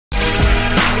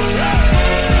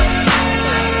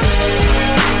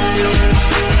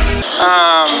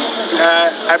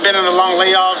I've been in a long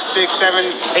layoff, 6, 7,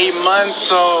 8 months.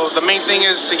 So the main thing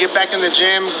is to get back in the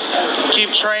gym,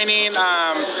 keep training,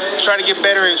 try to get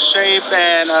better in shape,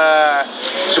 and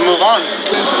to move on.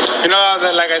 You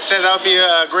know, like I said, that would be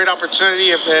a great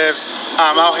opportunity if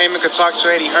Al Heyman could talk to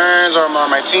Eddie Hearns or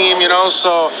my team, you know.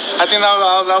 So I think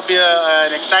that'll be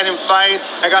an exciting fight.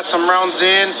 I got some rounds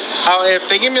in. If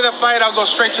they give me the fight, I'll go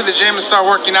straight to the gym and start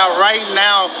working out right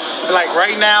now,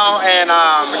 and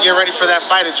get ready for that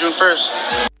fight at June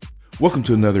 1st. Welcome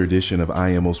to another edition of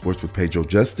IMO Sports with Pedro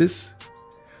Justice.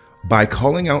 By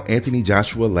calling out Anthony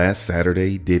Joshua last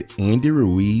Saturday, did Andy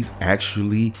Ruiz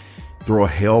actually throw a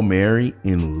Hail Mary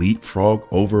and leapfrog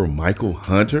over Michael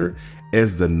Hunter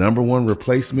as the #1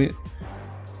 replacement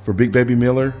for Big Baby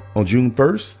Miller on June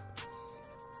 1st?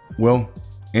 Well,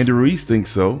 Andy Ruiz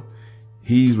thinks so.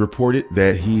 He's reported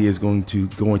that he is going to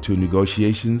go into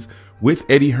negotiations with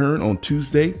Eddie Hearn on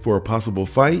Tuesday for a possible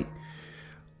fight.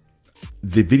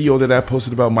 The video that I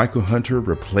posted about Michael Hunter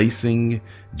replacing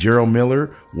Gerald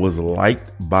Miller was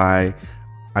liked by,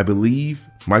 I believe,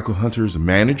 Michael Hunter's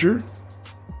manager.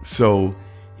 So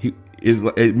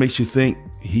it makes you think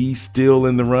he's still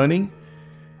in the running,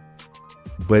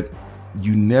 but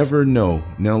you never know.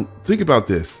 Now, think about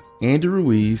this. Andy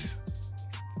Ruiz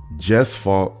just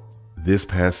fought this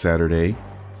past Saturday,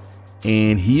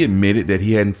 and he admitted that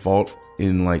he hadn't fought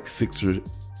in like 6 or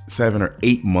 7 or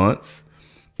 8 months,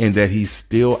 and that he's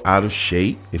still out of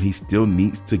shape and he still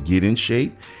needs to get in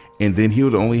shape. And then he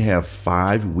would only have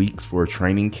 5 weeks for a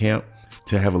training camp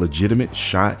to have a legitimate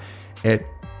shot at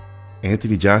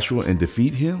Anthony Joshua and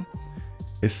defeat him.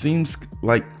 It seems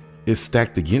like it's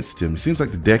stacked against him. It seems like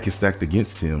the deck is stacked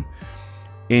against him.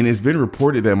 And it's been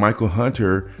reported that Michael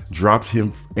Hunter dropped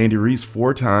Andy Ruiz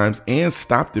 4 times and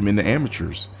stopped him in the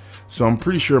amateurs. So I'm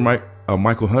pretty sure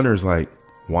Michael Hunter is like,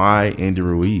 why Andy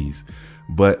Ruiz?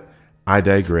 But I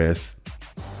digress.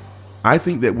 I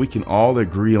think that we can all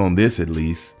agree on this, at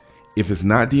least. If it's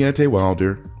not Deontay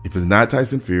Wilder, if it's not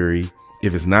Tyson Fury,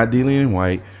 if it's not Dillian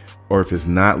White, or if it's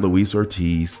not Luis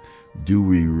Ortiz, do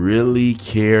we really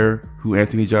care who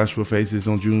Anthony Joshua faces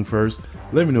on June 1st?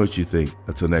 Let me know what you think.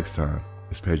 Until next time,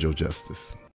 it's Pedro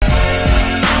Justice.